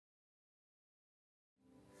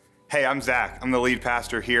Hey, I'm Zach. I'm the lead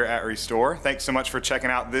pastor here at Restore. Thanks so much for checking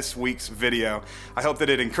out this week's video. I hope that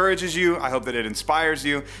it encourages you, I hope that it inspires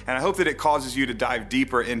you, and I hope that it causes you to dive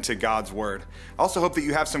deeper into God's Word. I also hope that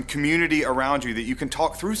you have some community around you that you can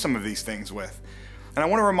talk through some of these things with. And I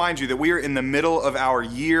want to remind you that we are in the middle of our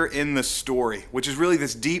year in the story, which is really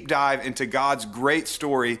this deep dive into God's great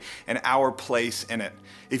story and our place in it.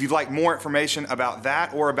 If you'd like more information about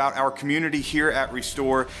that or about our community here at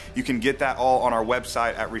Restore, you can get that all on our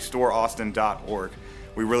website at restoreaustin.org.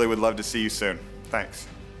 We really would love to see you soon. Thanks.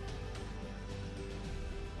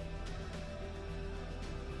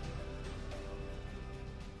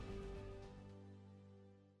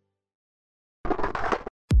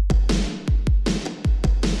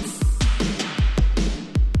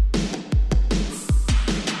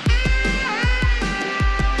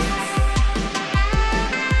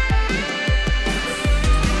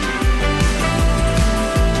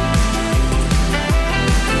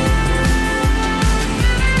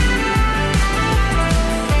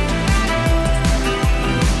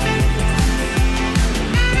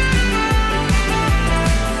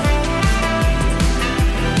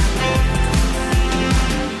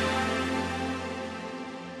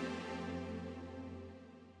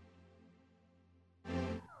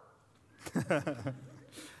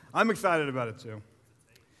 I'm excited about it too.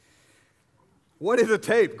 What is a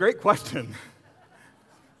tape? Great question.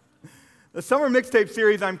 The summer mixtape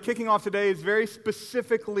series I'm kicking off today is very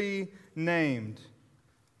specifically named.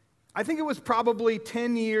 I think it was probably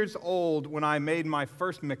 10 years old when I made my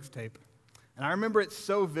first mixtape. And I remember it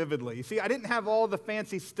so vividly. You see, I didn't have all the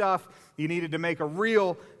fancy stuff you needed to make a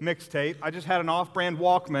real mixtape. I just had an off-brand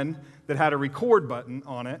Walkman that had a record button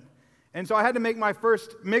on it. And so I had to make my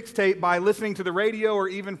first mixtape by listening to the radio or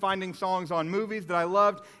even finding songs on movies that I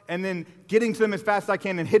loved and then getting to them as fast as I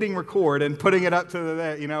can and hitting record and putting it up to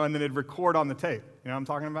and then it'd record on the tape. You know what I'm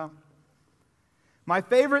talking about? My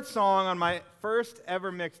favorite song on my first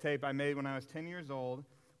ever mixtape I made when I was 10 years old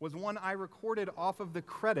was one I recorded off of the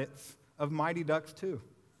credits of Mighty Ducks 2.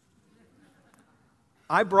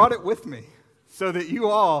 I brought it with me so that you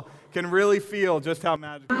all can really feel just how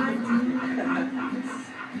magical it is.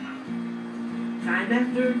 Time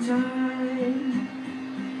after time,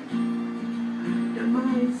 after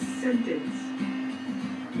my sentence,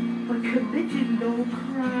 but committed no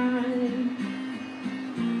crime,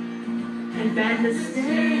 and bad mistakes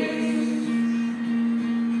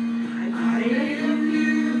I made of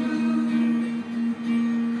you.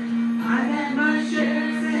 I've had my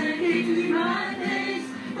shares and hate to be my days,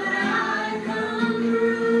 but I've come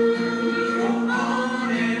through.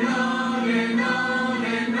 On and on and on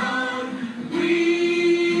and on.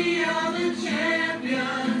 We are the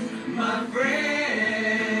champions, my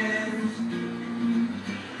friends,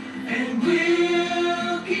 and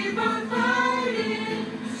we'll keep on fighting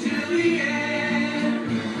till the end.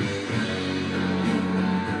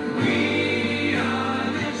 We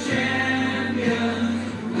are the champions,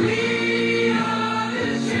 we are the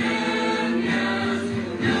champions,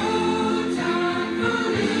 no time for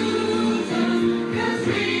losing, 'cause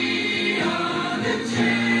we are the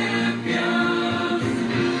champions.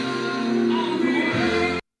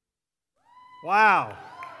 Wow.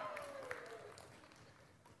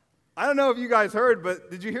 I don't know if you guys heard, but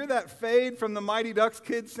did you hear that fade from the Mighty Ducks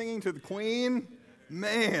kids singing to the Queen?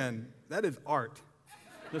 Man, that is art.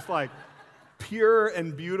 Just like pure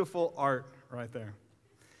and beautiful art right there.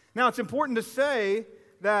 Now, it's important to say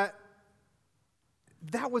that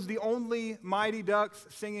that was the only Mighty Ducks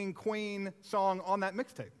singing Queen song on that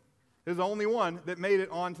mixtape. It was the only one that made it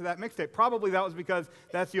onto that mixtape. Probably that was because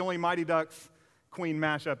that's the only Mighty Ducks Queen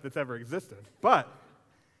mashup that's ever existed. But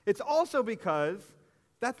it's also because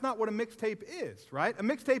that's not what a mixtape is, right? A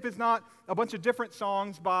mixtape is not a bunch of different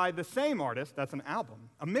songs by the same artist. That's an album.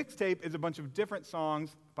 A mixtape is a bunch of different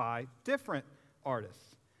songs by different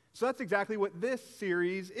artists. So that's exactly what this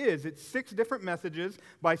series is. It's 6 different messages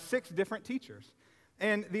by 6 different teachers.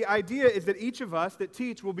 And the idea is that each of us that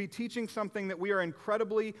teach will be teaching something that we are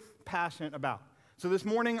incredibly passionate about. So this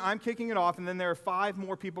morning, I'm kicking it off, and then there are 5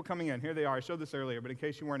 more people coming in. Here they are. I showed this earlier, but in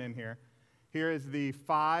case you weren't in here, here is the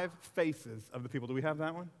 5 faces of the people. Do we have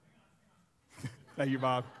that one? Thank you,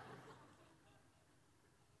 Bob.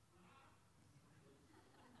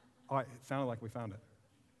 Oh, it sounded like we found it.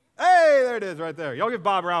 Hey, there it is right there. Y'all give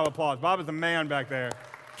Bob a round of applause. Bob is the man back there,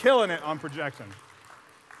 killing it on projection.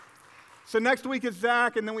 So next week is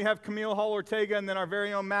Zach, and then we have Camille Hall Ortega, and then our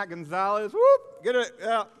very own Matt Gonzalez. Whoop, get it,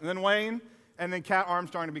 yeah, and then Wayne. and then Kat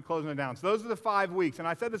Armstrong to be closing it down. So those are the 5 weeks. And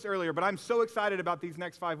I said this earlier, but I'm so excited about these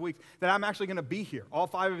next 5 weeks that I'm actually going to be here all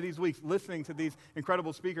 5 of these weeks listening to these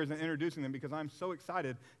incredible speakers and introducing them because I'm so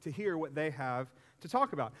excited to hear what they have to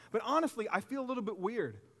talk about. But honestly, I feel a little bit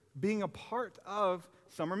weird being a part of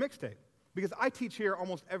Summer Mixtape because I teach here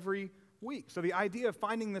almost every week. So the idea of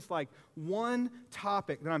finding this like one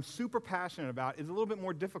topic that I'm super passionate about is a little bit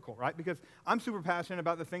more difficult, right? Because I'm super passionate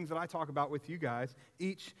about the things that I talk about with you guys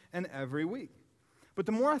each and every week. But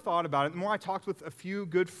the more I thought about it, the more I talked with a few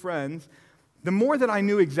good friends, the more that I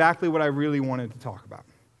knew exactly what I really wanted to talk about.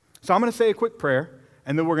 So I'm going to say a quick prayer,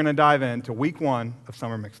 and then we're going to dive into week 1 of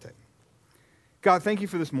Summer Mixtape. God, thank you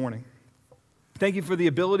for this morning. Thank you for the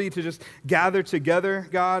ability to just gather together,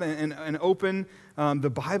 God, and open the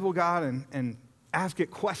Bible, God, and ask it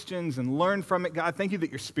questions and learn from it, God. Thank you that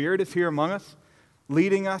your Spirit is here among us,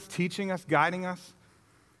 leading us, teaching us, guiding us.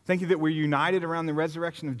 Thank you that we're united around the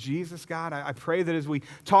resurrection of Jesus, God. I pray that as we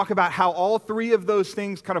talk about how all 3 of those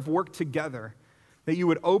things kind of work together, that you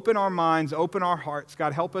would open our minds, open our hearts.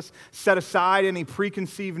 God, help us set aside any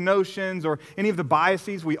preconceived notions or any of the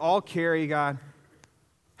biases we all carry, God.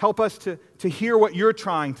 Help us to hear what you're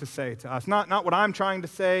trying to say to us. Not what I'm trying to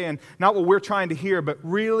say and not what we're trying to hear, but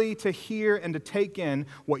really to hear and to take in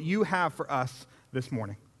what you have for us this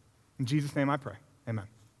morning. In Jesus' name I pray. Amen.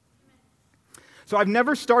 So I've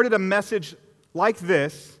never started a message like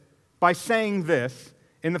this by saying this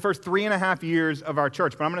in the first 3.5 years of our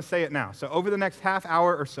church, but I'm going to say it now. So over the next half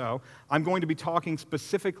hour or so, I'm going to be talking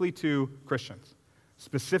specifically to Christians.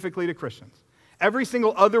 Specifically to Christians. Every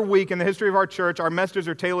single other week in the history of our church, our messages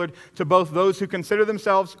are tailored to both those who consider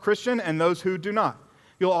themselves Christian and those who do not.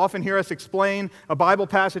 You'll often hear us explain a Bible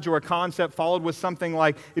passage or a concept followed with something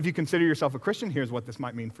like, if you consider yourself a Christian, here's what this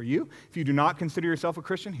might mean for you. If you do not consider yourself a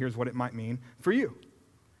Christian, here's what it might mean for you.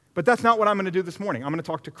 But that's not what I'm going to do this morning. I'm going to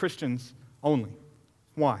talk to Christians only.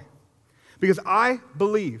 Why? Because I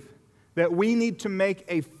believe that we need to make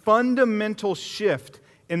a fundamental shift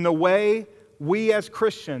in the way we as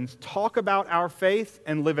Christians talk about our faith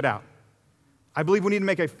and live it out. I believe we need to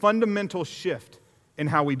make a fundamental shift in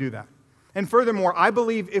how we do that. And furthermore, I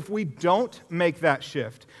believe if we don't make that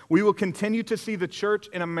shift, we will continue to see the church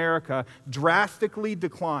in America drastically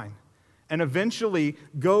decline and eventually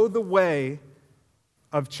go the way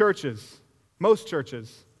of churches, most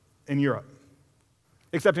churches in Europe.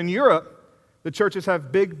 Except in Europe, the churches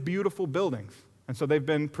have big, beautiful buildings, and so they've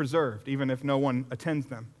been preserved, even if no one attends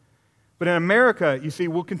them. But in America, you see,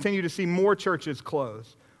 we'll continue to see more churches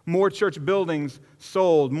close, more church buildings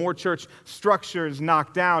sold, more church structures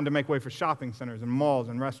knocked down to make way for shopping centers and malls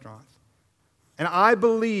and restaurants. And I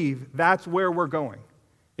believe that's where we're going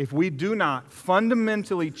if we do not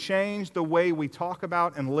fundamentally change the way we talk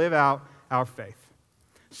about and live out our faith.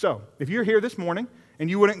 So, if you're here this morning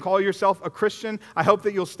and you wouldn't call yourself a Christian, I hope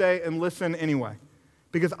that you'll stay and listen anyway.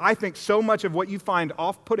 Because I think so much of what you find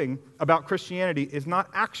off-putting about Christianity is not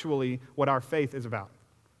actually what our faith is about.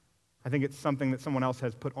 I think it's something that someone else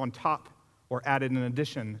has put on top or added in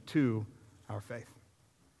addition to our faith.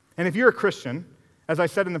 And if you're a Christian, as I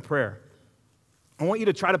said in the prayer, I want you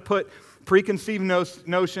to try to put preconceived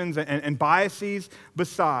notions and biases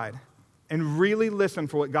beside and really listen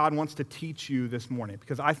for what God wants to teach you this morning.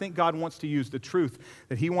 Because I think God wants to use the truth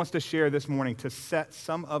that He wants to share this morning to set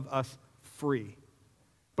some of us free.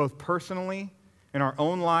 Both personally, in our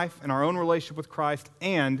own life, in our own relationship with Christ,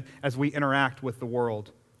 and as we interact with the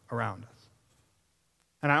world around us.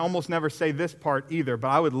 And I almost never say this part either, but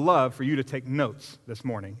I would love for you to take notes this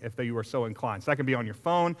morning if you are so inclined. So that can be on your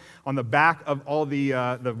phone, on the back of all the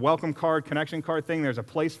welcome card, connection card thing. There's a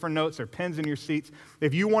place for notes or pens in your seats.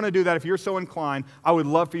 If you want to do that, if you're so inclined, I would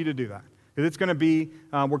love for you to do that. Because it's going to be,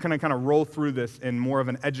 we're going to kind of roll through this in more of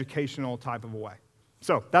an educational type of a way.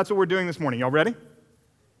 So that's what we're doing this morning. Y'all ready?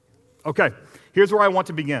 Okay, here's where I want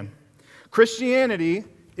to begin. Christianity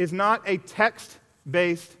is not a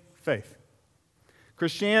text-based faith.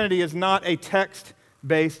 Christianity is not a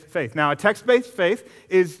text-based faith. Now, a text-based faith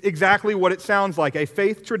is exactly what it sounds like, a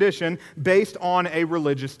faith tradition based on a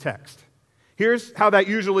religious text. Here's how that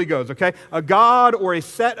usually goes, okay? A god or a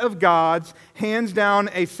set of gods hands down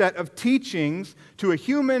a set of teachings to a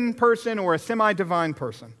human person or a semi-divine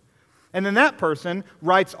person. And then that person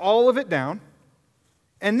writes all of it down.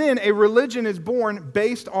 And then a religion is born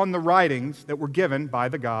based on the writings that were given by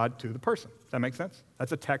the God to the person. Does that make sense?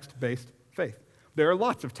 That's a text-based faith. There are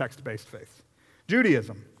lots of text-based faiths.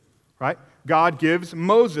 Judaism, right? God gives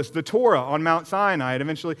Moses the Torah on Mount Sinai. It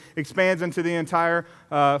eventually expands into the entire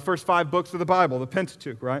first 5 books of the Bible, the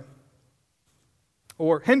Pentateuch, right?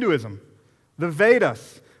 Or Hinduism, the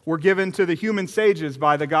Vedas, were given to the human sages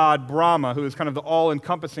by the god Brahma, who is kind of the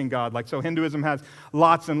all-encompassing god. Like, so Hinduism has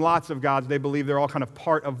lots and lots of gods. They believe they're all kind of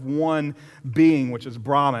part of one being, which is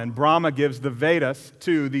Brahma. And Brahma gives the Vedas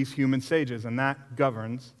to these human sages, and that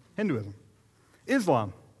governs Hinduism.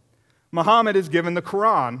 Islam. Muhammad is given the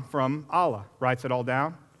Quran from Allah, writes it all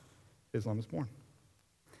down. Islam is born.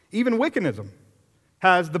 Even Wiccanism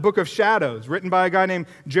has the Book of Shadows, written by a guy named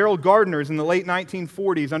Gerald Gardner in the late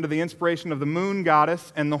 1940s under the inspiration of the moon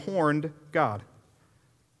goddess and the horned god.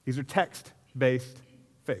 These are text-based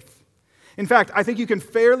faiths. In fact, I think you can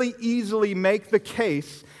fairly easily make the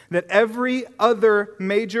case that every other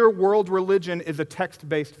major world religion is a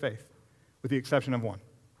text-based faith, with the exception of one,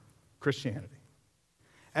 Christianity.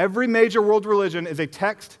 Every major world religion is a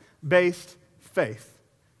text-based faith,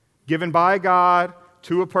 given by God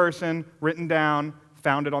to a person, written down,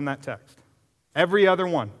 founded on that text. Every other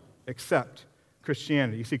one except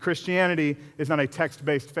Christianity. You see, Christianity is not a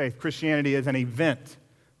text-based faith. Christianity is an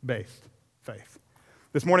event-based faith.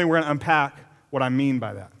 This morning we're going to unpack what I mean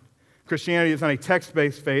by that. Christianity is not a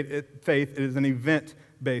text-based faith, it is an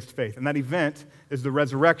event-based faith. And that event is the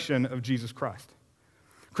resurrection of Jesus Christ.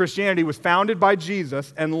 Christianity was founded by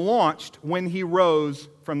Jesus and launched when he rose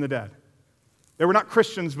from the dead. They were not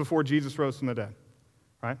Christians before Jesus rose from the dead,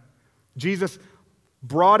 right? Jesus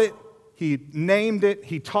brought it, he named it,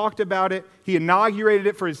 he talked about it, he inaugurated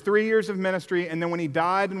it for his 3 years of ministry, and then when he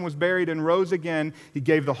died and was buried and rose again, he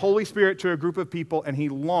gave the Holy Spirit to a group of people, and he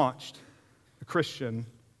launched the Christian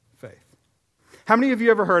faith. How many of you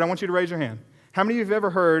ever heard, I want you to raise your hand, how many of you have ever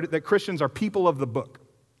heard that Christians are people of the book?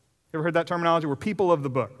 You ever heard that terminology? We're people of the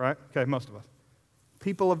book, right? Okay, most of us.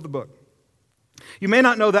 People of the book. You may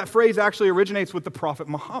not know that phrase actually originates with the prophet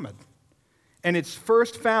Muhammad, and it's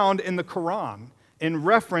first found in the Quran, in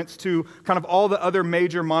reference to kind of all the other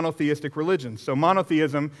major monotheistic religions. So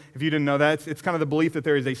monotheism, if you didn't know that, it's kind of the belief that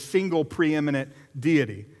there is a single preeminent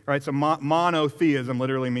deity, right? So monotheism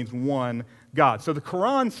literally means one God. So the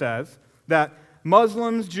Quran says that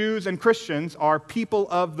Muslims, Jews, and Christians are people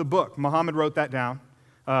of the book. Muhammad wrote that down.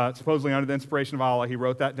 Supposedly under the inspiration of Allah, he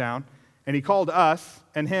wrote that down. And he called us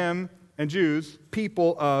and him and Jews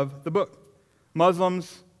people of the book.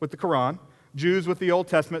 Muslims with the Quran, Jews with the Old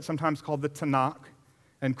Testament, sometimes called the Tanakh,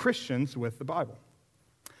 and Christians with the Bible.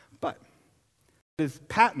 But it is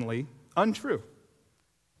patently untrue.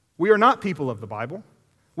 We are not people of the Bible.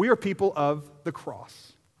 We are people of the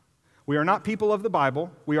cross. We are not people of the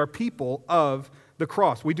Bible. We are people of the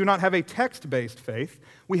cross. We do not have a text-based faith.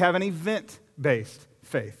 We have an event-based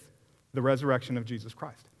faith, the resurrection of Jesus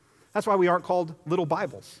Christ. That's why we aren't called little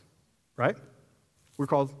Bibles, right? We're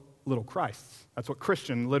called little Christs. That's what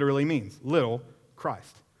Christian literally means, little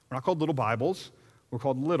Christ. We're not called little Bibles. We're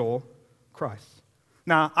called little Christs.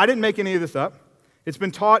 Now, I didn't make any of this up. It's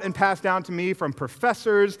been taught and passed down to me from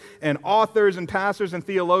professors and authors and pastors and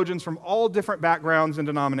theologians from all different backgrounds and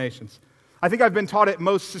denominations. I think I've been taught it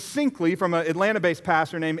most succinctly from an Atlanta-based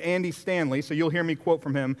pastor named Andy Stanley, so you'll hear me quote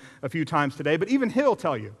from him a few times today, but even he'll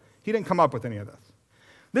tell you, he didn't come up with any of this.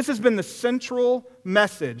 This has been the central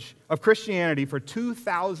message of Christianity for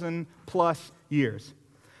 2,000 plus years.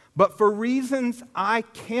 But for reasons I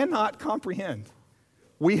cannot comprehend,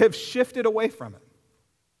 we have shifted away from it.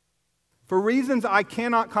 For reasons I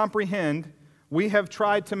cannot comprehend, we have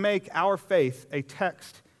tried to make our faith a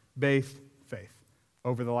text-based faith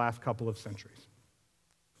over the last couple of centuries.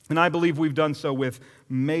 And I believe we've done so with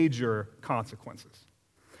major consequences.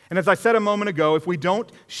 And as I said a moment ago, if we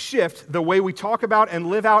don't shift the way we talk about and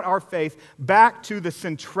live out our faith back to the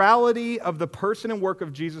centrality of the person and work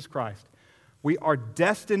of Jesus Christ, we are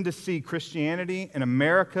destined to see Christianity in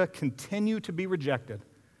America continue to be rejected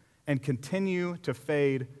and continue to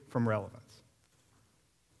fade from relevance.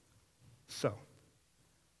 So,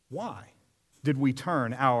 why did we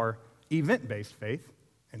turn our event-based faith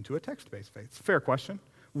into a text-based faith? It's a fair question.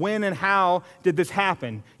 When and how did this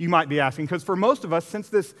happen, you might be asking? Because for most of us, since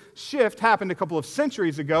this shift happened a couple of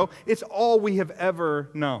centuries ago, it's all we have ever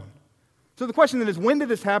known. So the question then is, when did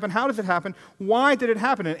this happen? How does it happen? Why did it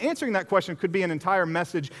happen? And answering that question could be an entire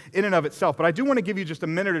message in and of itself, but I do want to give you just a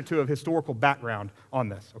minute or two of historical background on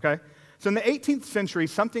this, okay? So in the 18th century,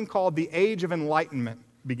 something called the Age of Enlightenment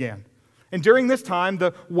began. And during this time,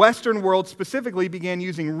 the Western world specifically began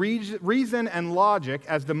using reason and logic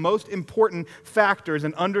as the most important factors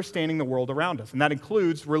in understanding the world around us, and that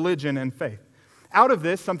includes religion and faith. Out of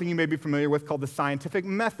this, something you may be familiar with called the scientific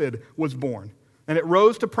method was born, and it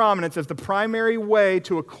rose to prominence as the primary way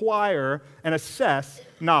to acquire and assess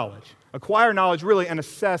knowledge. Acquire knowledge, really, and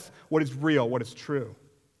assess what is real, what is true.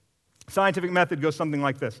 Scientific method goes something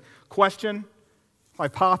like this: question,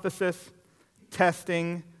 hypothesis,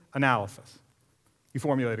 testing, analysis. You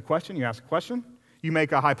formulate a question, you ask a question, you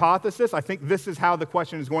make a hypothesis. I think this is how the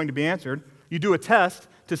question is going to be answered. You do a test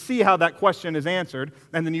to see how that question is answered,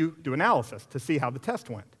 and then you do analysis to see how the test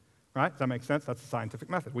went. Right? Does that make sense? That's the scientific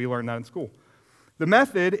method. We learned that in school. The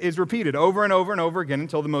method is repeated over and over and over again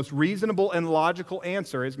until the most reasonable and logical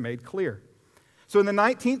answer is made clear. So in the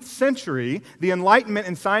 19th century, the Enlightenment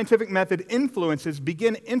and scientific method influences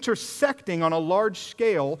begin intersecting on a large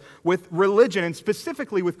scale with religion, and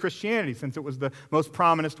specifically with Christianity, since it was the most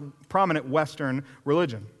prominent Western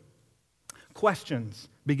religion. Questions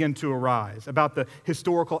begin to arise about the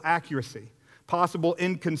historical accuracy, possible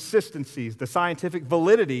inconsistencies, the scientific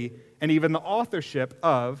validity, and even the authorship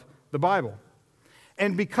of the Bible.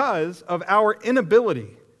 And because of our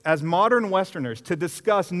inability as modern Westerners to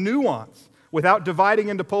discuss nuance without dividing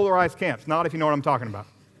into polarized camps, not if you know what I'm talking about.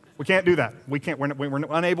 We can't do that. We're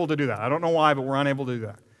unable to do that. I don't know why, but we're unable to do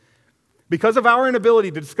that. Because of our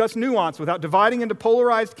inability to discuss nuance without dividing into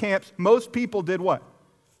polarized camps, most people did what?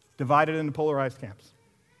 Divided into polarized camps.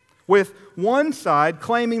 With one side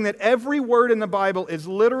claiming that every word in the Bible is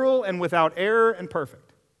literal and without error and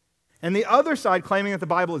perfect, and the other side claiming that the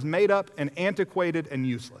Bible is made up and antiquated and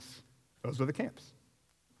useless. Those are the camps.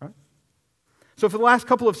 Right? So for the last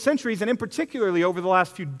couple of centuries, and in particularly over the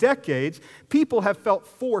last few decades, people have felt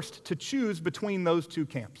forced to choose between those two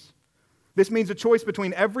camps. This means a choice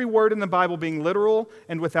between every word in the Bible being literal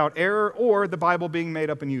and without error, or the Bible being made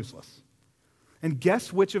up and useless. And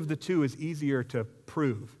guess which of the two is easier to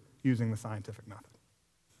prove using the scientific method?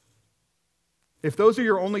 If those are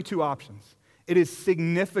your only two options, it is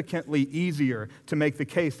significantly easier to make the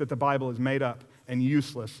case that the Bible is made up and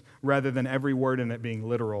useless rather than every word in it being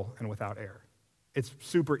literal and without error. It's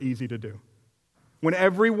super easy to do. When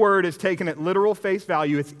every word is taken at literal face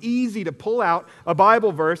value, it's easy to pull out a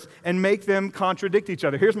Bible verse and make them contradict each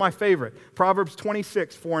other. Here's my favorite, Proverbs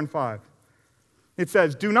 26, 4 and 5. It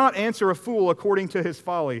says, "Do not answer a fool according to his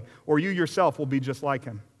folly, or you yourself will be just like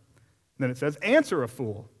him." And then it says, "Answer a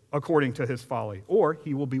fool according to his folly, or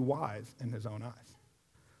he will be wise in his own eyes."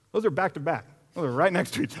 Those are back to back. Those are right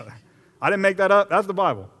next to each other. I didn't make that up. That's the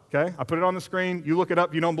Bible, okay? I put it on the screen. You look it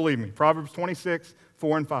up. You don't believe me. Proverbs 26,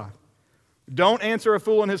 4 and 5. Don't answer a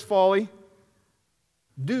fool in his folly.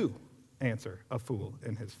 Do answer a fool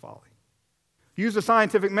in his folly. Use the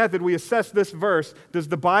scientific method. We assess this verse. Does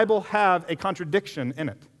the Bible have a contradiction in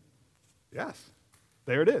it? Yes.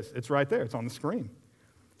 There it is. It's right there. It's on the screen.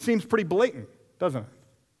 Seems pretty blatant, doesn't it?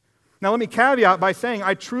 Now, let me caveat by saying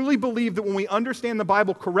I truly believe that when we understand the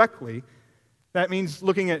Bible correctly, that means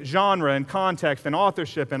looking at genre and context and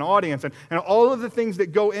authorship and audience and all of the things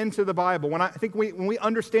that go into the Bible. When we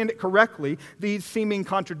understand it correctly, these seeming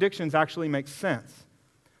contradictions actually make sense.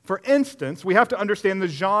 For instance, we have to understand the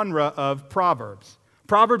genre of Proverbs.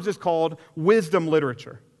 Proverbs is called wisdom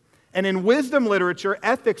literature. And in wisdom literature,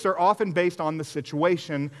 ethics are often based on the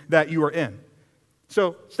situation that you are in.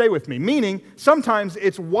 So stay with me. Meaning, sometimes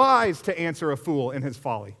it's wise to answer a fool in his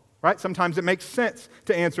folly, right? Sometimes it makes sense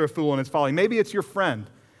to answer a fool in his folly. Maybe it's your friend,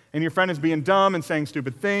 and your friend is being dumb and saying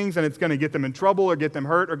stupid things, and it's going to get them in trouble or get them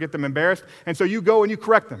hurt or get them embarrassed. And so you go and you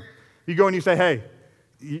correct them. You go and you say, "Hey,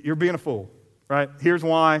 you're being a fool, right? Here's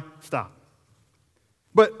why. Stop."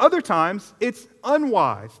 But other times, it's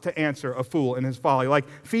unwise to answer a fool in his folly, like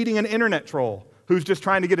feeding an internet troll who's just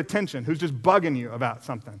trying to get attention, who's just bugging you about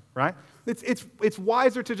something, right? It's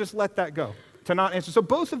wiser to just let that go, to not answer. So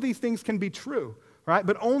both of these things can be true, right?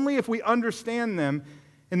 But only if we understand them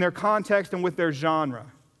in their context and with their genre.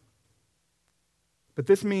 But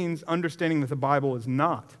this means understanding that the Bible is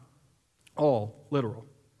not all literal.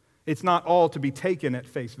 It's not all to be taken at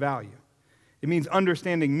face value. It means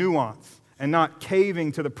understanding nuance and not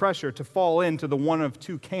caving to the pressure to fall into the one of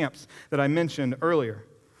two camps that I mentioned earlier.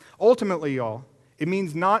 Ultimately, y'all, it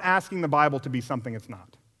means not asking the Bible to be something it's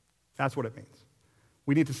not. That's what it means.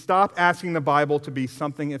 We need to stop asking the Bible to be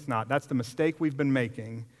something it's not. That's the mistake we've been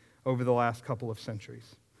making over the last couple of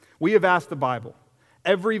centuries. We have asked the Bible,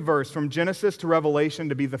 every verse from Genesis to Revelation,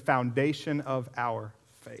 to be the foundation of our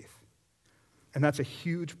faith. And that's a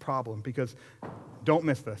huge problem because, don't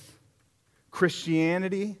miss this,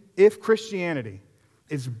 if Christianity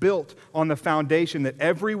is built on the foundation that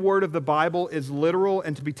every word of the Bible is literal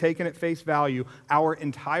and to be taken at face value, our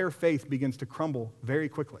entire faith begins to crumble very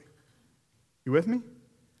quickly. You with me?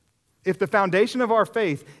 If the foundation of our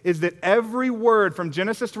faith is that every word from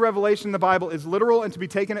Genesis to Revelation in the Bible is literal and to be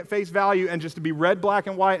taken at face value and just to be read black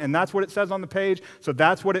and white, and that's what it says on the page, so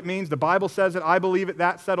that's what it means, the Bible says it, I believe it,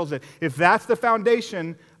 that settles it. If that's the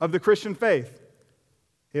foundation of the Christian faith,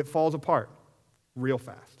 it falls apart real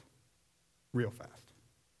fast. Real fast.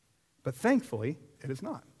 But thankfully, it is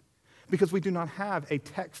not. Because we do not have a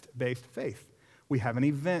text-based faith. We have an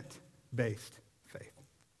event-based faith.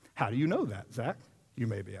 How do you know that, Zach? You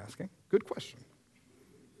may be asking. Good question.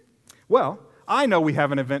 Well, I know we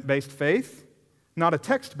have an event-based faith, not a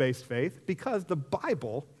text-based faith, because the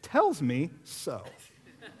Bible tells me so.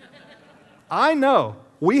 I know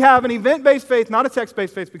we have an event-based faith, not a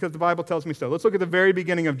text-based faith, because the Bible tells me so. Let's look at the very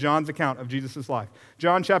beginning of John's account of Jesus' life.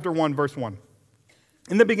 John chapter 1, verse 1.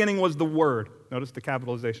 In the beginning was the Word. Notice the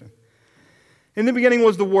capitalization. In the beginning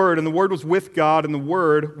was the Word, and the Word was with God, and the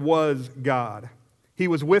Word was God. He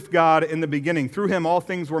was with God in the beginning. Through him all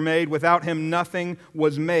things were made. Without him nothing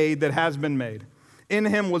was made that has been made. In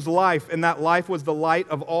him was life, and that life was the light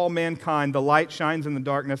of all mankind. The light shines in the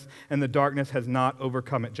darkness, and the darkness has not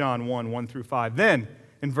overcome it. John 1, 1 through 5. Then,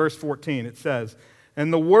 in verse 14, it says,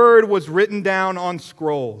 and the Word was written down on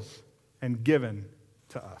scrolls and given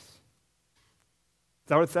to us. Is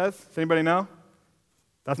that what it says? Does anybody know?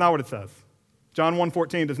 That's not what it says. John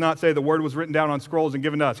 1:14 does not say the Word was written down on scrolls and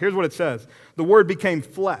given to us. Here's what it says. The Word became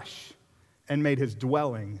flesh and made his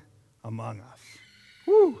dwelling among us.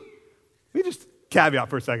 Woo! Let me just caveat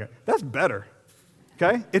for a second. That's better,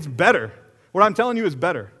 okay? It's better. What I'm telling you is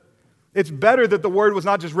better. It's better that the Word was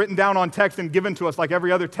not just written down on text and given to us like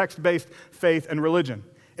every other text-based faith and religion.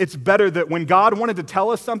 It's better that when God wanted to tell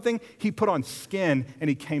us something, he put on skin and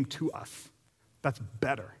he came to us. That's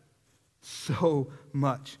better. So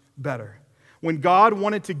much better. When God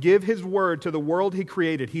wanted to give his word to the world he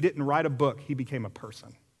created, he didn't write a book, he became a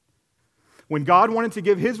person. When God wanted to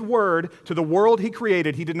give his word to the world he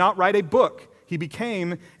created, he did not write a book, he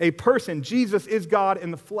became a person. Jesus is God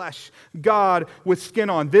in the flesh, God with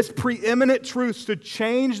skin on. This preeminent truth should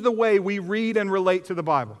change the way we read and relate to the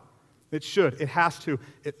Bible. It should, it has to,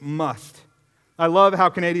 it must. I love how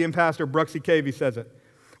Canadian pastor Bruxy Cavey says it.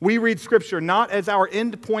 We read Scripture not as our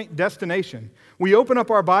end-point destination. We open up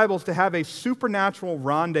our Bibles to have a supernatural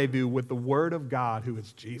rendezvous with the Word of God, who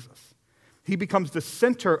is Jesus. He becomes the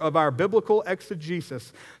center of our biblical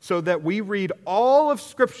exegesis so that we read all of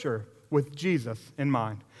Scripture with Jesus in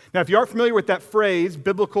mind. Now, if you aren't familiar with that phrase,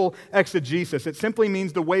 biblical exegesis, it simply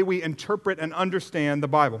means the way we interpret and understand the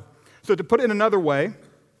Bible. So to put it another way,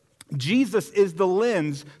 Jesus is the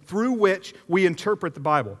lens through which we interpret the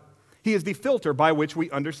Bible. He is the filter by which we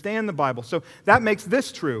understand the Bible. So that makes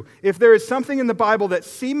this true. If there is something in the Bible that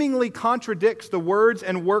seemingly contradicts the words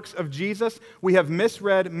and works of Jesus, we have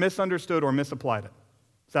misread, misunderstood, or misapplied it.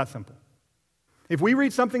 It's that simple. If we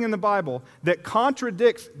read something in the Bible that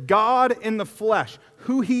contradicts God in the flesh,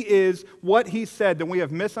 who he is, what he said, then we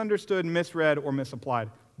have misunderstood, misread, or misapplied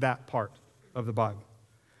that part of the Bible.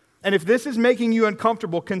 And if this is making you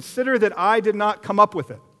uncomfortable, consider that I did not come up with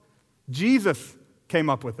it. Jesus came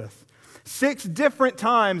up with this. 6 different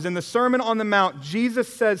times in the Sermon on the Mount, Jesus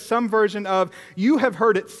says some version of, you have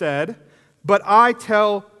heard it said, but I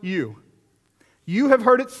tell you. You have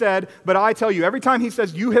heard it said, but I tell you. Every time he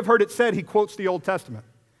says, you have heard it said, he quotes the Old Testament.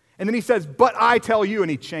 And then he says, but I tell you,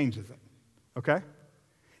 and he changes it. Okay?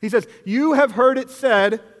 He says, you have heard it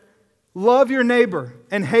said, love your neighbor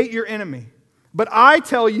and hate your enemy. But I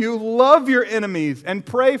tell you, love your enemies and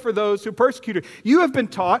pray for those who persecute you. You have been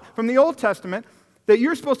taught from the Old Testament that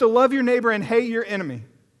you're supposed to love your neighbor and hate your enemy.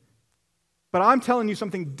 But I'm telling you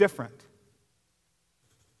something different.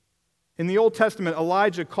 In the Old Testament,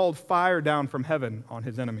 Elijah called fire down from heaven on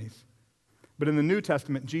his enemies. But in the New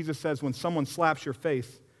Testament, Jesus says when someone slaps your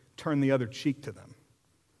face, turn the other cheek to them.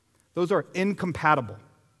 Those are incompatible.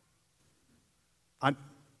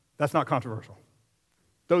 That's not controversial.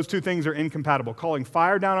 Those two things are incompatible. Calling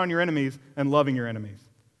fire down on your enemies and loving your enemies.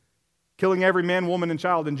 Killing every man, woman, and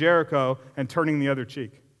child in Jericho and turning the other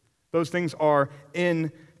cheek. Those things are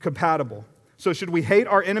incompatible. So should we hate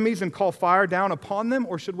our enemies and call fire down upon them,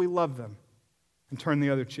 or should we love them and turn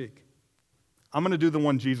the other cheek? I'm going to do the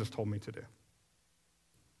one Jesus told me to do.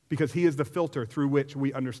 Because he is the filter through which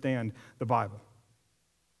we understand the Bible.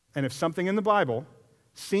 And if something in the Bible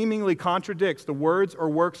seemingly contradicts the words or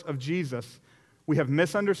works of Jesus, we have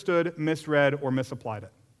misunderstood, misread, or misapplied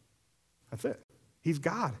it. That's it. He's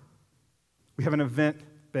God. We have an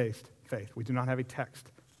event-based faith. We do not have a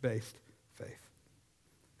text-based faith.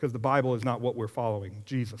 Because the Bible is not what we're following.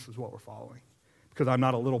 Jesus is what we're following. Because I'm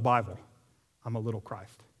not a little Bible. I'm a little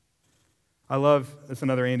Christ. That's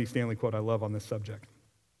another Andy Stanley quote I love on this subject.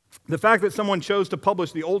 The fact that someone chose to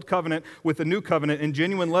publish the Old Covenant with the New Covenant in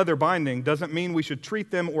genuine leather binding doesn't mean we should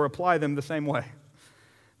treat them or apply them the same way.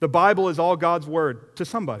 The Bible is all God's word to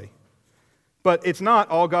somebody. But it's not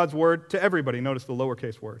all God's word to everybody. Notice the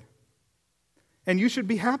lowercase word. And you should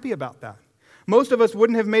be happy about that. Most of us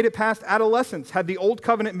wouldn't have made it past adolescence had the Old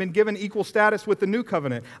Covenant been given equal status with the New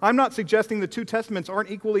Covenant. I'm not suggesting the two testaments aren't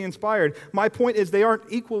equally inspired. My point is they aren't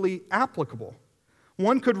equally applicable.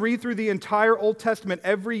 One could read through the entire Old Testament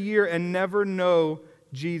every year and never know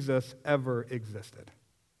Jesus ever existed.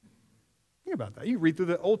 Think about that. You read through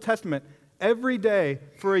the Old Testament every day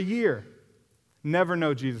for a year, never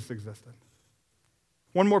know Jesus existed.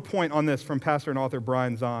 One more point on this from pastor and author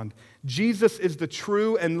Brian Zond. Jesus is the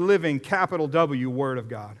true and living, capital W, Word of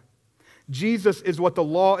God. Jesus is what the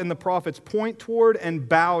law and the prophets point toward and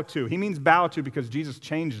bow to. He means bow to because Jesus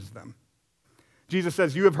changes them. Jesus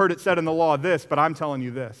says, you have heard it said in the law this, but I'm telling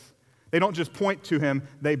you this. They don't just point to him,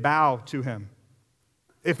 they bow to him.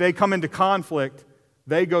 If they come into conflict,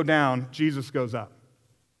 they go down, Jesus goes up.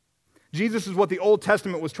 Jesus is what the Old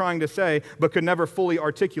Testament was trying to say, but could never fully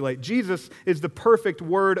articulate. Jesus is the perfect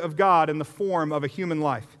Word of God in the form of a human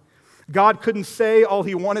life. God couldn't say all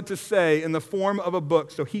he wanted to say in the form of a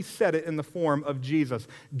book, so he said it in the form of Jesus.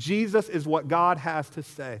 Jesus is what God has to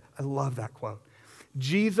say. I love that quote.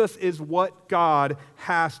 Jesus is what God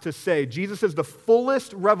has to say. Jesus is the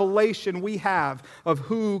fullest revelation we have of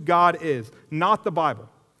who God is, not the Bible.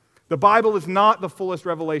 The Bible is not the fullest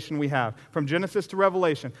revelation we have. From Genesis to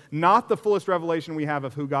Revelation, not the fullest revelation we have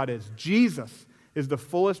of who God is. Jesus is the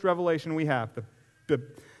fullest revelation we have, the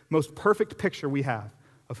most perfect picture we have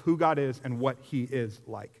of who God is and what he is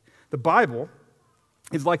like. The Bible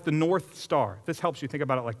is like the North Star. This helps you think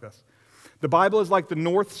about it like this. The Bible is like the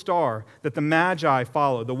North Star that the Magi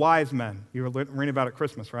followed, the wise men. You were reading about at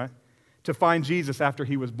Christmas, right? To find Jesus after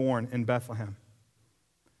he was born in Bethlehem.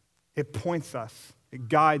 It points us, it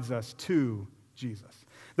guides us to Jesus.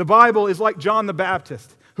 The Bible is like John the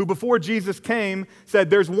Baptist, who before Jesus came said,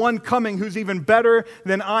 there's one coming who's even better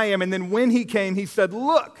than I am. And then when he came, he said,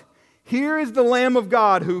 look, here is the Lamb of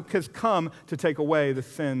God who has come to take away the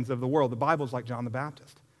sins of the world. The Bible is like John the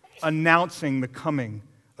Baptist, announcing the coming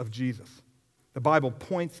of Jesus. The Bible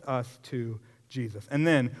points us to Jesus. And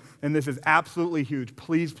then, and this is absolutely huge,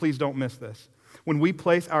 please don't miss this. When we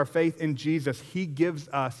place our faith in Jesus, he gives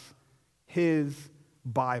us his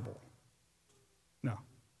Bible. No,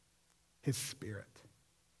 his Spirit.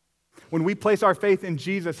 When we place our faith in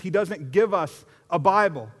Jesus, he doesn't give us a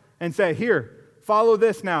Bible and say, here, follow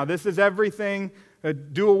this now. This is everything.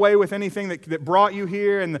 Do away with anything that brought you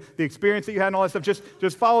here and the experience that you had and all that stuff.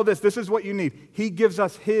 Just follow this. This is what you need. He gives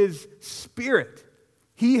us his Spirit.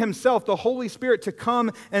 He himself, the Holy Spirit, to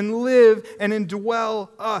come and live and indwell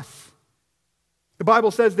us. The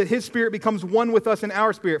Bible says that his Spirit becomes one with us in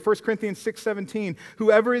our spirit. 1 Corinthians 6:17,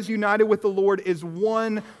 whoever is united with the Lord is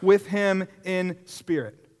one with him in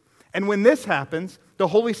spirit. And when this happens, the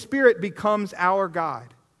Holy Spirit becomes our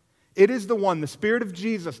guide. It is the one, the Spirit of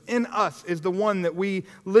Jesus in us is the one that we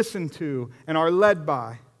listen to and are led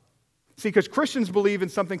by. See, because Christians believe in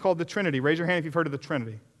something called the Trinity. Raise your hand if you've heard of the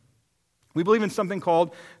Trinity. We believe in something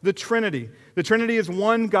called the Trinity. The Trinity is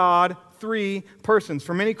one God, three persons.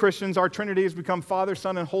 For many Christians, our Trinity has become Father,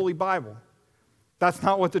 Son, and Holy Bible. That's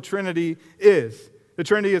not what the Trinity is. The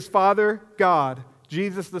Trinity is Father, God,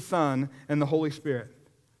 Jesus the Son, and the Holy Spirit.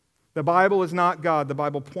 The Bible is not God. The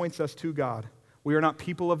Bible points us to God. We are not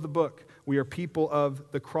people of the book. We are people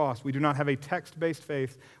of the cross. We do not have a text-based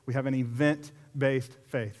faith. We have an event-based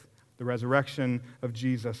faith, the resurrection of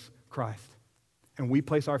Jesus Christ. And we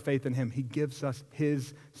place our faith in him. He gives us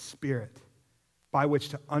his Spirit by which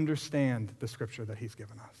to understand the Scripture that he's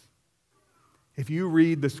given us. If you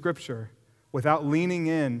read the Scripture without leaning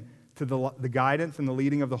in to the guidance and the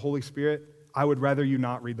leading of the Holy Spirit, I would rather you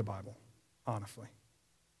not read the Bible, honestly.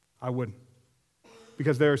 I wouldn't.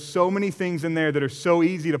 Because there are so many things in there that are so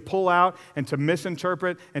easy to pull out and to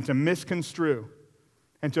misinterpret and to misconstrue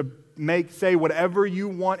and to say whatever you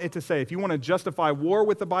want it to say. If you want to justify war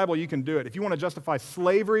with the Bible, you can do it. If you want to justify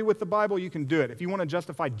slavery with the Bible, you can do it. If you want to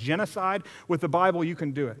justify genocide with the Bible, you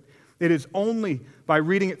can do it. It is only by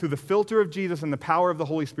reading it through the filter of Jesus and the power of the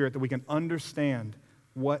Holy Spirit that we can understand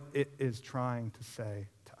what it is trying to say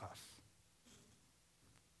to us.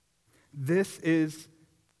 This is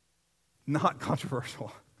not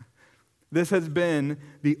controversial. This has been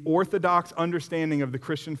the orthodox understanding of the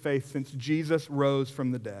Christian faith since Jesus rose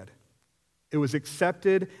from the dead. It was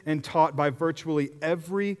accepted and taught by virtually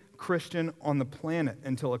every Christian on the planet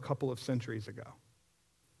until a couple of centuries ago.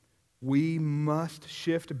 We must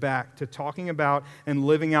shift back to talking about and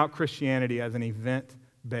living out Christianity as an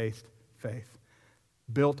event-based faith,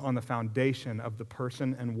 built on the foundation of the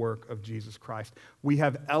person and work of Jesus Christ. We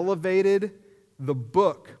have elevated the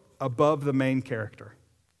book above the main character.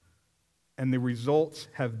 And the results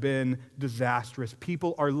have been disastrous.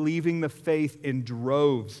 People are leaving the faith in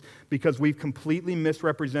droves because we've completely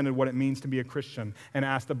misrepresented what it means to be a Christian and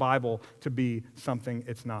asked the Bible to be something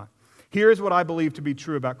it's not. Here's what I believe to be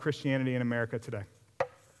true about Christianity in America today.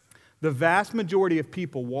 The vast majority of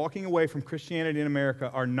people walking away from Christianity in America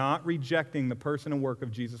are not rejecting the person and work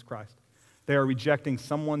of Jesus Christ. They are rejecting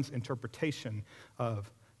someone's interpretation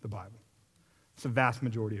of the Bible. It's the vast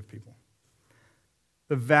majority of people.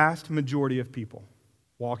 The vast majority of people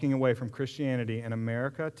walking away from Christianity in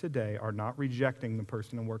America today are not rejecting the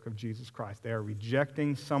person and work of Jesus Christ. They are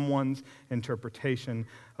rejecting someone's interpretation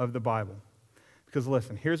of the Bible. Because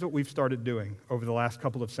listen, here's what we've started doing over the last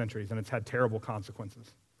couple of centuries, and it's had terrible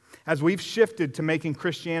consequences. As we've shifted to making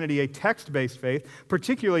Christianity a text-based faith,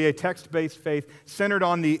 particularly a text-based faith centered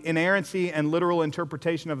on the inerrancy and literal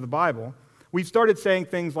interpretation of the Bible, we've started saying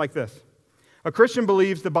things like this. A Christian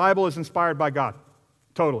believes the Bible is inspired by God.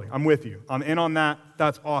 Totally, I'm with you. I'm in on that.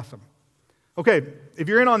 That's awesome. Okay, if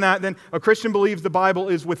you're in on that, then a Christian believes the Bible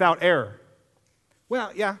is without error.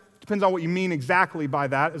 Well, yeah, depends on what you mean exactly by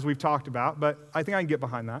that, as we've talked about, but I think I can get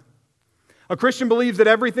behind that. A Christian believes that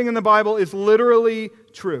everything in the Bible is literally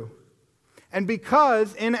true. And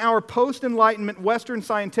because in our post-Enlightenment Western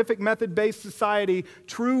scientific method-based society,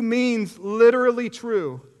 true means literally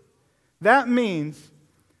true, that means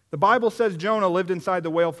the Bible says Jonah lived inside the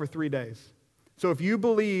whale for 3 days. So if you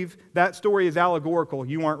believe that story is allegorical,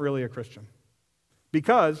 you aren't really a Christian.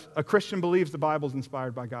 Because a Christian believes the Bible is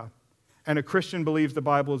inspired by God. And a Christian believes the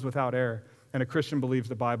Bible is without error. And a Christian believes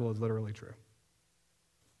the Bible is literally true.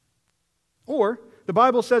 Or the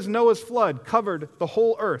Bible says Noah's flood covered the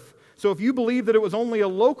whole earth. So if you believe that it was only a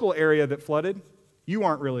local area that flooded, you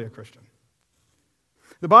aren't really a Christian.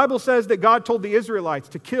 The Bible says that God told the Israelites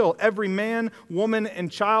to kill every man, woman,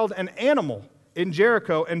 and child and animal in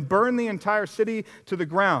Jericho and burn the entire city to the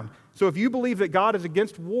ground. So if you believe that God is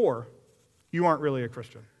against war, you aren't really a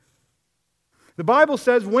Christian. The Bible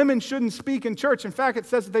says women shouldn't speak in church. In fact, it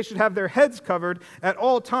says that they should have their heads covered at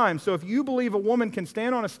all times. So if you believe a woman can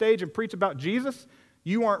stand on a stage and preach about Jesus,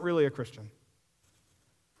 you aren't really a Christian.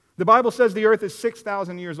 The Bible says the earth is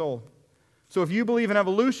 6,000 years old. So if you believe in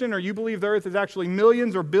evolution or you believe the earth is actually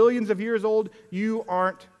millions or billions of years old, you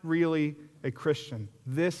aren't really a Christian.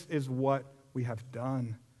 This is what we have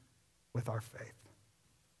done with our faith.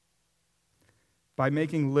 By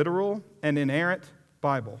making literal and inerrant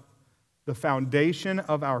Bible the foundation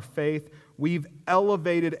of our faith, we've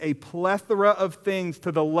elevated a plethora of things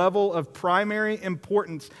to the level of primary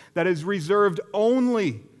importance that is reserved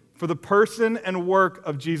only for the person and work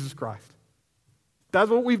of Jesus Christ.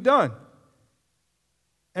 That's what we've done.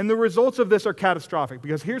 And the results of this are catastrophic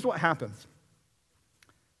because here's what happens.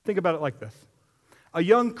 Think about it like this. A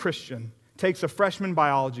young Christian takes a freshman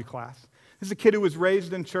biology class. This is a kid who was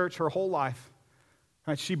raised in church her whole life.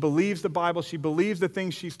 Right? She believes the Bible. She believes the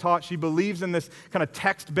things she's taught. She believes in this kind of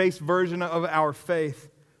text-based version of our faith.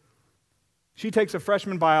 She takes a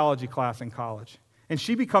freshman biology class in college, and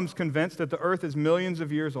she becomes convinced that the earth is millions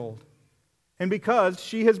of years old. And because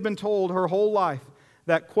she has been told her whole life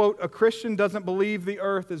that, quote, a Christian doesn't believe the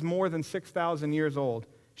earth is more than 6,000 years old,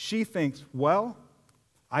 she thinks, well,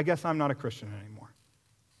 I guess I'm not a Christian anymore.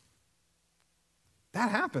 That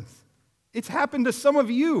happens. It's happened to some of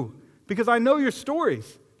you because I know your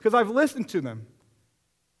stories, because I've listened to them.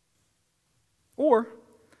 Or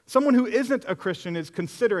someone who isn't a Christian is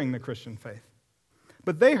considering the Christian faith,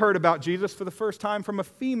 but they heard about Jesus for the first time from a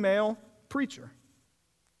female preacher.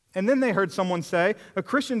 And then they heard someone say, a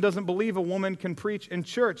Christian doesn't believe a woman can preach in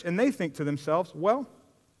church, and they think to themselves, well,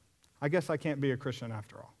 I guess I can't be a Christian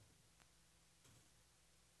after all.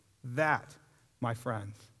 That, my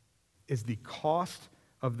friends, is the cost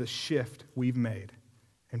of the shift we've made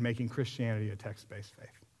in making Christianity a text-based faith.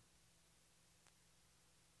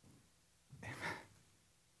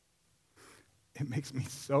 It makes me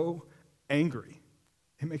so angry.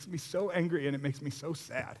 It makes me so angry and it makes me so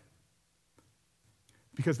sad.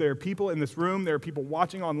 Because there are people in this room, there are people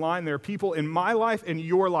watching online, there are people in my life and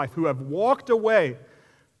your life who have walked away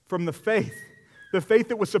from the faith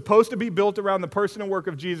that was supposed to be built around the person and work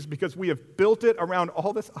of Jesus because we have built it around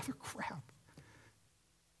all this other crap.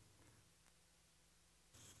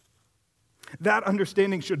 That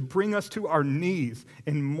understanding should bring us to our knees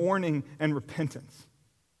in mourning and repentance.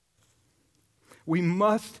 We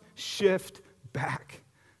must shift back.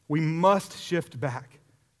 We must shift back.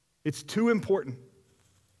 It's too important.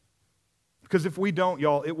 Because if we don't,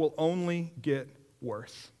 y'all, it will only get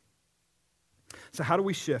worse. So how do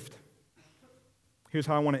we shift? Here's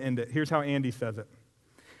how I want to end it. Here's how Andy says it.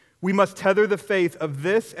 We must tether the faith of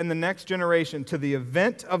this and the next generation to the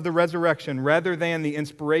event of the resurrection rather than the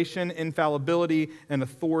inspiration, infallibility, and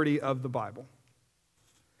authority of the Bible.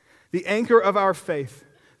 The anchor of our faith,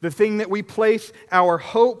 the thing that we place our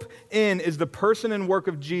hope in, is the person and work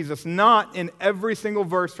of Jesus, not in every single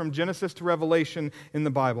verse from Genesis to Revelation in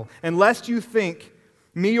the Bible. And lest you think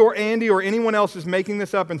me or Andy or anyone else is making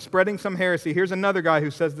this up and spreading some heresy, here's another guy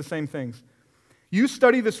who says the same things. You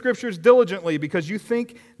study the Scriptures diligently because you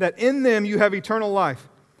think that in them you have eternal life.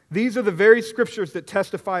 These are the very Scriptures that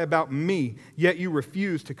testify about me, yet you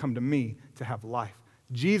refuse to come to me to have life.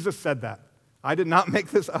 Jesus said that. I did not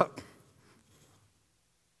make this up.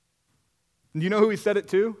 Do you know who he said it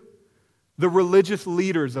to? The religious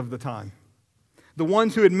leaders of the time. The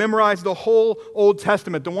ones who had memorized the whole Old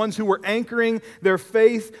Testament, the ones who were anchoring their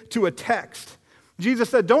faith to a text. Jesus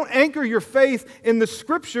said, don't anchor your faith in the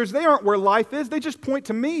Scriptures. They aren't where life is. They just point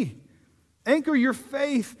to me. Anchor your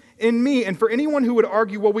faith in me. And for anyone who would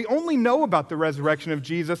argue, well, we only know about the resurrection of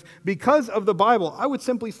Jesus because of the Bible, I would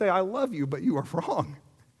simply say, I love you, but you are wrong.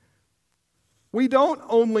 We don't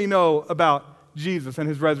only know about Jesus and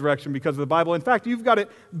his resurrection because of the Bible. In fact, you've got it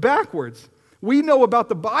backwards. We know about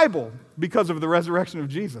the Bible because of the resurrection of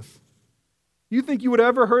Jesus. You think you would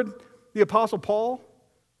ever heard the Apostle Paul?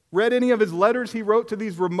 Read any of his letters he wrote to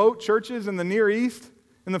these remote churches in the Near East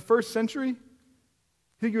in the first century? You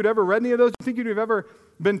think you would ever read any of those? You think you'd have ever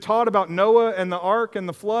been taught about Noah and the ark and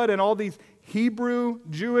the flood and all these Hebrew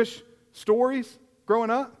Jewish stories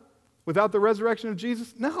growing up without the resurrection of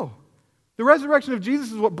Jesus? No. The resurrection of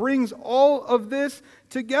Jesus is what brings all of this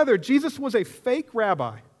together. Jesus was a fake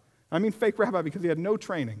rabbi. I mean fake rabbi because he had no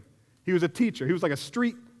training. He was a teacher. He was like a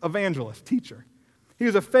street evangelist, teacher. He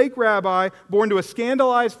was a fake rabbi born to a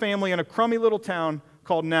scandalized family in a crummy little town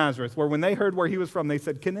called Nazareth, where when they heard where he was from, they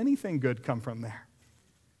said, can anything good come from there?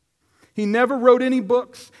 He never wrote any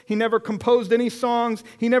books. He never composed any songs.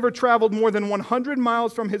 He never traveled more than 100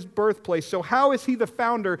 miles from his birthplace. So how is he the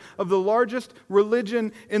founder of the largest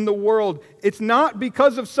religion in the world? It's not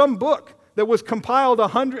because of some book that was compiled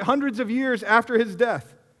hundreds of years after his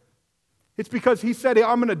death. It's because he said,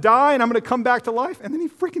 I'm going to die and I'm going to come back to life. And then he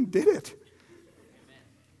freaking did it.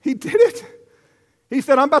 He did it. He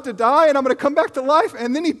said, I'm about to die and I'm going to come back to life.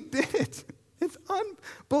 And then he did it. It's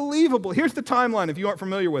unbelievable. Here's the timeline if you aren't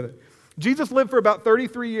familiar with it. Jesus lived for about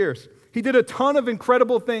 33 years. He did a ton of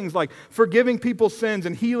incredible things like forgiving people's sins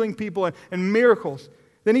and healing people and miracles.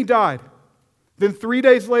 Then he died. Then 3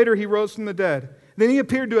 days later, he rose from the dead. Then he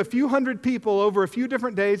appeared to a few hundred people over a few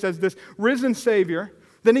different days as this risen Savior.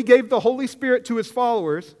 Then he gave the Holy Spirit to his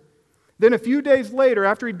followers. Then a few days later,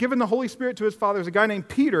 after he'd given the Holy Spirit to his followers, a guy named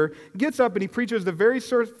Peter gets up and he preaches the very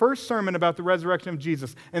first sermon about the resurrection of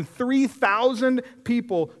Jesus. And 3,000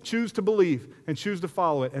 people choose to believe and choose to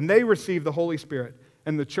follow it. And they receive the Holy Spirit,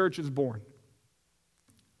 and the church is born.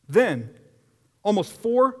 Then, almost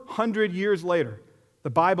 400 years later,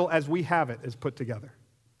 the Bible as we have it is put together.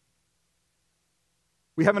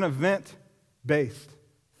 We have an event-based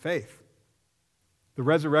faith. The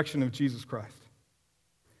resurrection of Jesus Christ.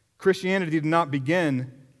 Christianity did not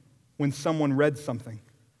begin when someone read something.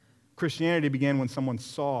 Christianity began when someone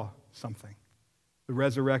saw something. The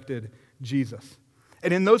resurrected Jesus.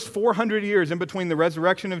 And in those 400 years in between the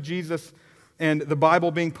resurrection of Jesus and the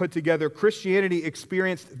Bible being put together, Christianity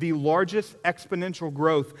experienced the largest exponential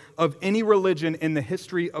growth of any religion in the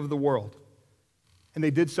history of the world. And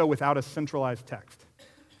they did so without a centralized text.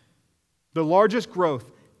 The largest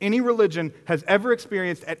growth any religion has ever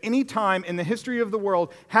experienced at any time in the history of the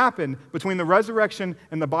world happened between the resurrection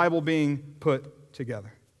and the Bible being put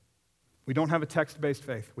together. We don't have a text-based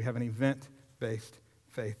faith. We have an event-based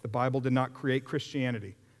faith. The Bible did not create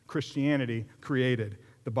Christianity. Christianity created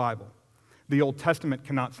the Bible. The Old Testament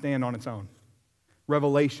cannot stand on its own.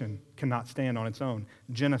 Revelation cannot stand on its own.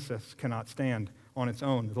 Genesis cannot stand on its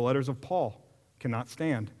own. The letters of Paul cannot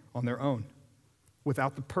stand on their own.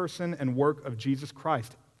 Without the person and work of Jesus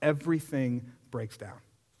Christ, everything breaks down.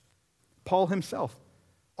 Paul himself,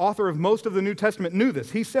 author of most of the New Testament, knew this.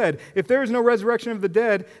 He said, if there is no resurrection of the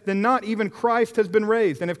dead, then not even Christ has been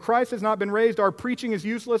raised. And if Christ has not been raised, our preaching is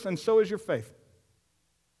useless, and so is your faith.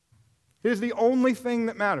 It is the only thing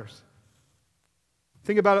that matters.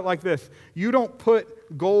 Think about it like this. You don't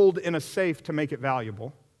put gold in a safe to make it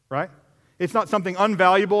valuable, right? It's not something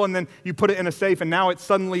unvaluable and then you put it in a safe and now it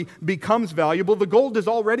suddenly becomes valuable. The gold is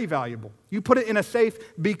already valuable. You put it in a safe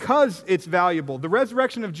because it's valuable. The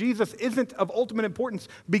resurrection of Jesus isn't of ultimate importance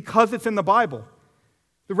because it's in the Bible.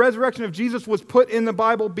 The resurrection of Jesus was put in the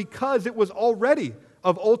Bible because it was already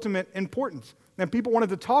of ultimate importance. And people wanted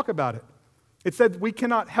to talk about it. It said we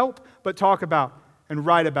cannot help but talk about and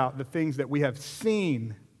write about the things that we have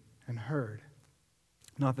seen and heard,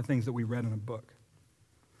 not the things that we read in a book.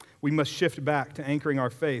 We must shift back to anchoring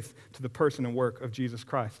our faith to the person and work of Jesus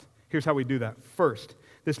Christ. Here's how we do that. First,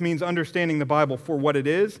 this means understanding the Bible for what it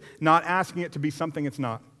is, not asking it to be something it's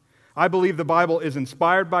not. I believe the Bible is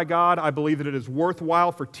inspired by God. I believe that it is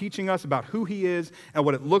worthwhile for teaching us about who He is and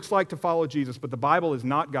what it looks like to follow Jesus. But the Bible is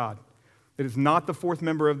not God. It is not the fourth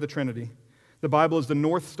member of the Trinity. The Bible is the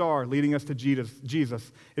North Star leading us to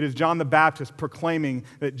Jesus. It is John the Baptist proclaiming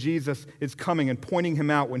that Jesus is coming and pointing Him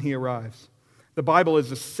out when He arrives. The Bible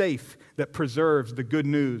is a safe that preserves the good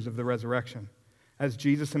news of the resurrection. As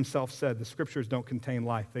Jesus Himself said, the Scriptures don't contain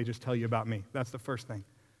life. They just tell you about me. That's the first thing.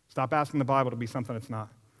 Stop asking the Bible to be something it's not.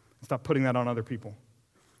 Stop putting that on other people.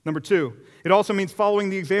 Number two, it also means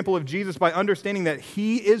following the example of Jesus by understanding that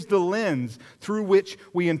He is the lens through which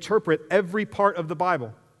we interpret every part of the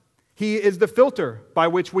Bible. He is the filter by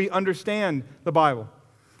which we understand the Bible.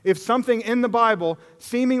 If something in the Bible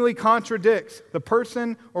seemingly contradicts the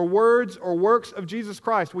person or words or works of Jesus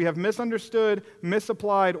Christ, we have misunderstood,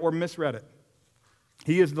 misapplied, or misread it.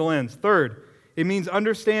 He is the lens. Third, it means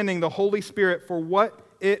understanding the Holy Spirit for what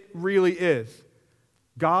it really is.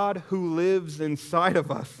 God who lives inside of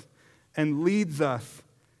us and leads us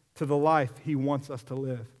to the life He wants us to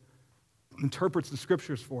live. Interprets the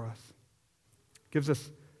Scriptures for us. Gives us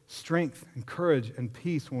strength and courage and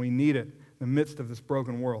peace when we need it in the midst of this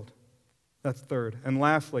broken world. That's third. And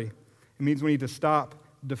lastly, it means we need to stop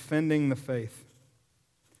defending the faith,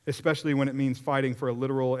 especially when it means fighting for a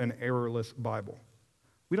literal and errorless Bible.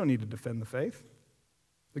 We don't need to defend the faith.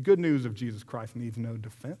 The good news of Jesus Christ needs no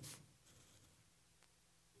defense.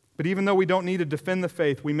 But even though we don't need to defend the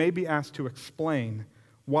faith, we may be asked to explain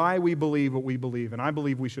why we believe what we believe. And I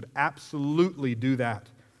believe we should absolutely do that,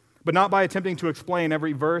 but not by attempting to explain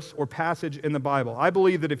every verse or passage in the Bible. I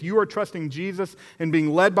believe that if you are trusting Jesus and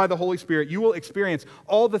being led by the Holy Spirit, you will experience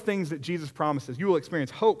all the things that Jesus promises. You will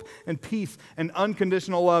experience hope and peace and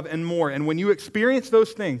unconditional love and more. And when you experience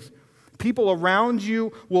those things, people around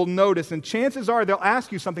you will notice, and chances are they'll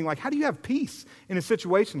ask you something like, how do you have peace in a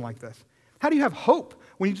situation like this? How do you have hope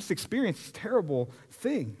when you just experience this terrible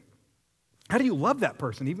thing? How do you love that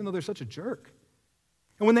person even though they're such a jerk?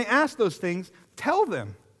 And when they ask those things, tell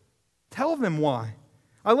them. Tell them why.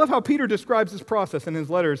 I love how Peter describes this process in his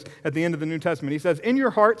letters at the end of the New Testament. He says, in your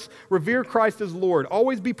hearts, revere Christ as Lord.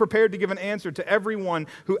 Always be prepared to give an answer to everyone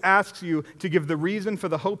who asks you to give the reason for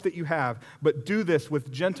the hope that you have, but do this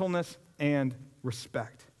with gentleness and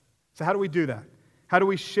respect. So how do we do that? How do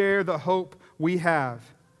we share the hope we have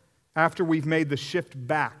after we've made the shift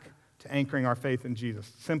back to anchoring our faith in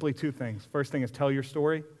Jesus? Simply two things. First thing is tell your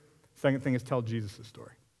story. Second thing is tell Jesus'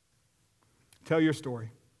 story. Tell your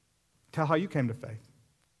story. Tell how you came to faith.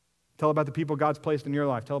 Tell about the people God's placed in your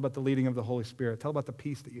life. Tell about the leading of the Holy Spirit. Tell about the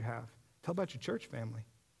peace that you have. Tell about your church family.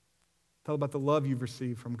 Tell about the love you've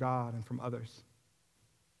received from God and from others.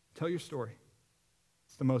 Tell your story.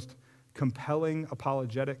 It's the most compelling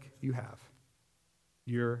apologetic you have.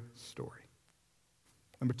 Your story.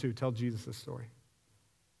 Number two, tell Jesus' story.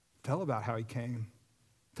 Tell about how He came.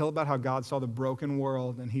 Tell about how God saw the broken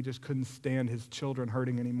world and He just couldn't stand His children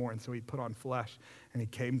hurting anymore, and so He put on flesh and He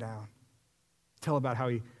came down. Tell about how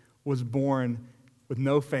He was born with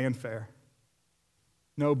no fanfare,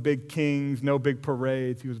 no big kings, no big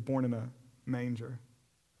parades. He was born in a manger,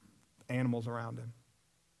 animals around Him.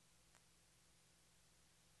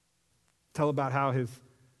 Tell about how His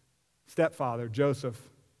stepfather, Joseph,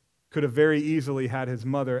 could have very easily had his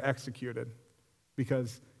mother executed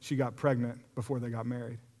because she got pregnant before they got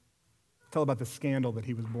married. Tell about the scandal that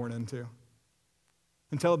he was born into.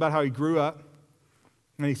 And tell about how he grew up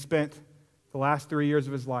and he spent the last 3 years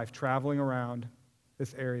of his life traveling around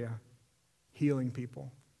this area, healing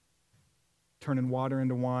people, turning water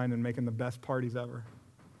into wine and making the best parties ever,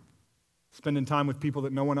 spending time with people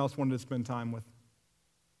that no one else wanted to spend time with,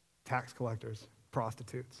 tax collectors,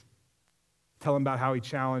 prostitutes. Tell him about how he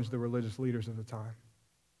challenged the religious leaders of the time.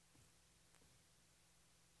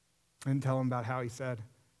 And tell him about how he said,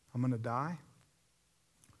 I'm going to die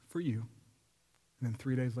for you, and then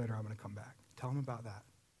 3 days later I'm going to come back. Tell him about that.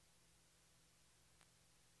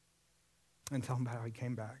 And tell him about how he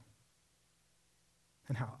came back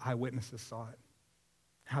and how eyewitnesses saw it,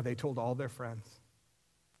 how they told all their friends,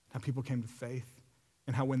 how people came to faith,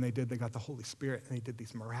 and how when they did, they got the Holy Spirit, and they did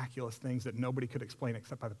these miraculous things that nobody could explain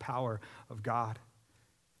except by the power of God.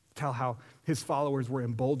 Tell how his followers were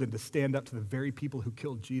emboldened to stand up to the very people who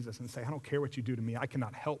killed Jesus and say, I don't care what you do to me. I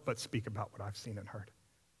cannot help but speak about what I've seen and heard.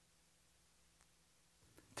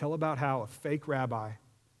 Tell about how a fake rabbi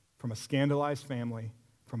from a scandalized family,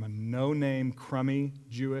 from a no-name, crummy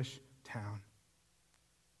Jewish town,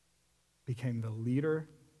 became the leader,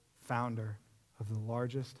 founder of the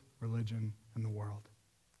largest religion in the world.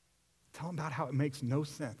 Tell them about how it makes no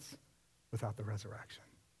sense without the resurrection.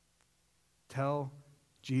 Tell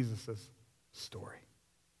Jesus' story.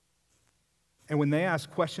 And when they ask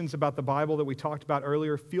questions about the Bible that we talked about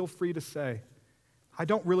earlier, feel free to say, I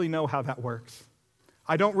don't really know how that works.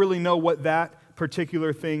 I don't really know what that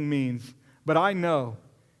particular thing means. But I know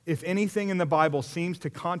if anything in the Bible seems to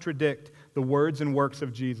contradict the words and works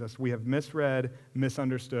of Jesus, we have misread,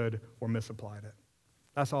 misunderstood, or misapplied it.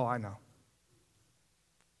 That's all I know.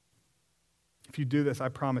 If you do this, I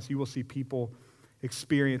promise you will see people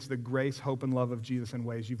experience the grace, hope, and love of Jesus in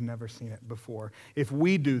ways you've never seen it before. If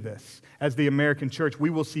we do this as the American church,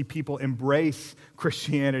 we will see people embrace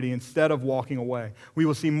Christianity instead of walking away. We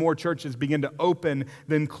will see more churches begin to open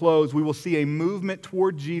than close. We will see a movement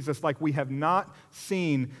toward Jesus like we have not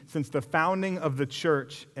seen since the founding of the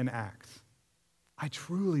church in Acts. I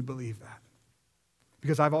truly believe that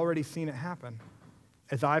because I've already seen it happen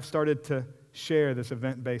as I've started to share this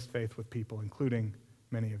event-based faith with people, including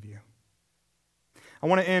many of you. I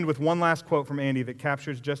want to end with one last quote from Andy that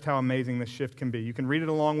captures just how amazing this shift can be. You can read it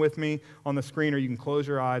along with me on the screen, or you can close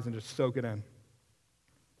your eyes and just soak it in.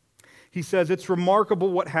 He says, "It's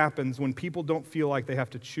remarkable what happens when people don't feel like they have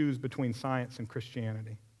to choose between science and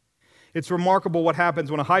Christianity. It's remarkable what happens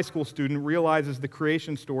when a high school student realizes the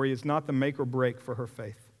creation story is not the make or break for her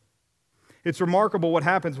faith. It's remarkable what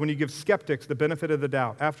happens when you give skeptics the benefit of the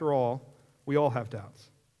doubt. After all, we all have doubts.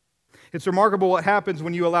 It's remarkable what happens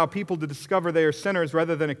when you allow people to discover they are sinners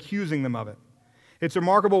rather than accusing them of it. It's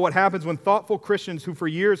remarkable what happens when thoughtful Christians who for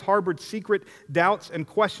years harbored secret doubts and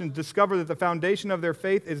questions discover that the foundation of their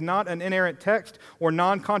faith is not an inerrant text or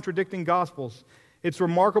non-contradicting gospels. It's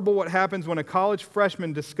remarkable what happens when a college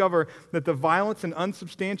freshman discover that the violence and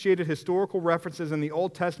unsubstantiated historical references in the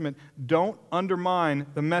Old Testament don't undermine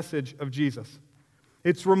the message of Jesus.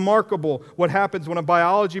 It's remarkable what happens when a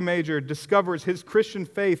biology major discovers his Christian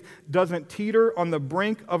faith doesn't teeter on the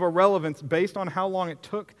brink of irrelevance based on how long it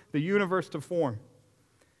took the universe to form.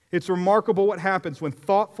 It's remarkable what happens when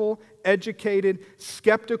thoughtful, educated,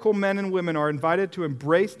 skeptical men and women are invited to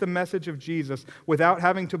embrace the message of Jesus without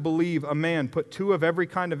having to believe a man put 2 of every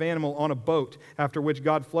kind of animal on a boat, after which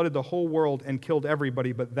God flooded the whole world and killed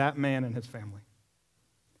everybody but that man and his family.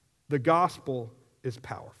 The gospel is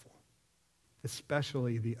powerful,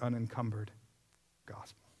 especially the unencumbered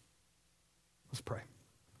gospel." Let's pray.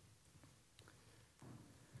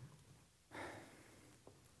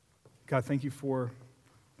 God, thank you for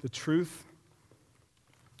the truth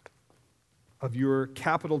of your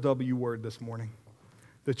capital W word this morning,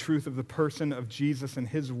 the truth of the person of Jesus and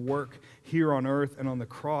his work here on earth and on the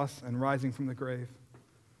cross and rising from the grave.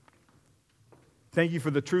 Thank you for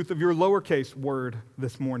the truth of your lowercase word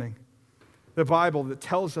this morning, the Bible that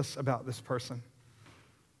tells us about this person,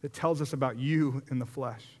 that tells us about you in the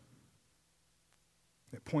flesh,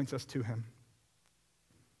 that points us to him.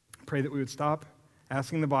 I pray that we would stop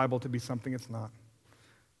asking the Bible to be something it's not.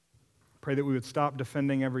 Pray that we would stop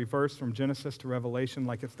defending every verse from Genesis to Revelation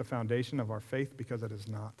like it's the foundation of our faith, because it is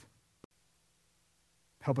not.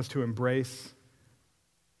 Help us to embrace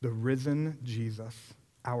the risen Jesus,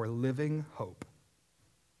 our living hope,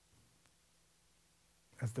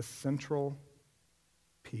 as the central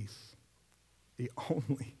piece, the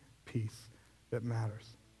only piece that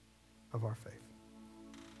matters of our faith.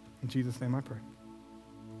 In Jesus' name I pray.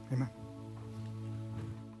 Amen.